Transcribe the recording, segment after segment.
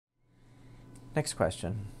Next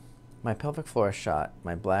question. My pelvic floor is shot.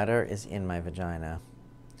 My bladder is in my vagina.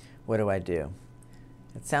 What do I do?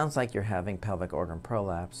 It sounds like you're having pelvic organ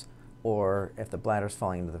prolapse, or if the bladder is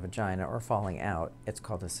falling into the vagina or falling out, it's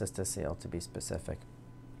called a cystocele to be specific.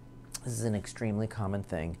 This is an extremely common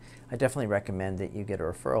thing. I definitely recommend that you get a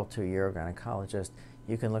referral to a urogynecologist.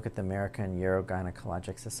 You can look at the American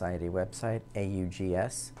Urogynecologic Society website,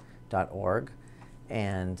 augs.org,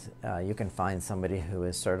 and you can find somebody who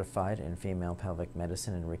is certified in female pelvic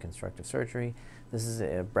medicine and reconstructive surgery. This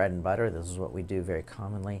is bread and butter. This is what we do very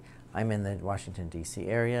commonly. I'm in the Washington, D.C.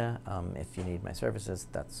 area. If you need my services,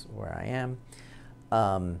 that's where I am.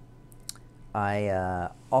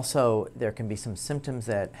 Also, there can be some symptoms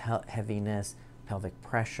that heaviness, pelvic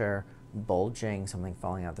pressure, bulging, something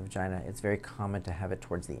falling out the vagina. It's very common to have it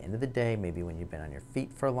towards the end of the day, maybe when you've been on your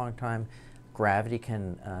feet for a long time. Gravity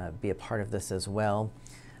can be a part of this as well.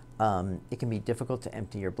 It can be difficult to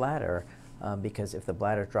empty your bladder because if the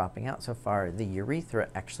bladder is dropping out so far, the urethra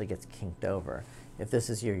actually gets kinked over. If this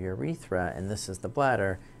is your urethra and this is the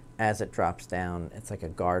bladder, as it drops down, it's like a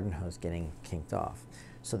garden hose getting kinked off.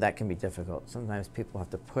 So that can be difficult. Sometimes people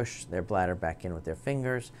have to push their bladder back in with their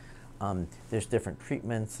fingers. There's different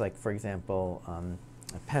treatments, like for example,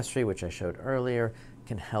 pessary, which I showed earlier,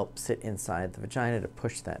 can help sit inside the vagina to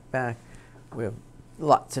push that back. We have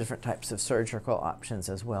lots of different types of surgical options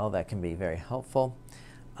as well that can be very helpful.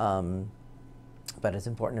 But it's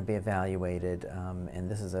important to be evaluated,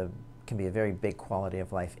 and this can be a very big quality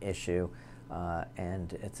of life issue,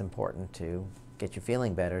 and it's important to get you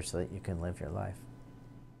feeling better so that you can live your life.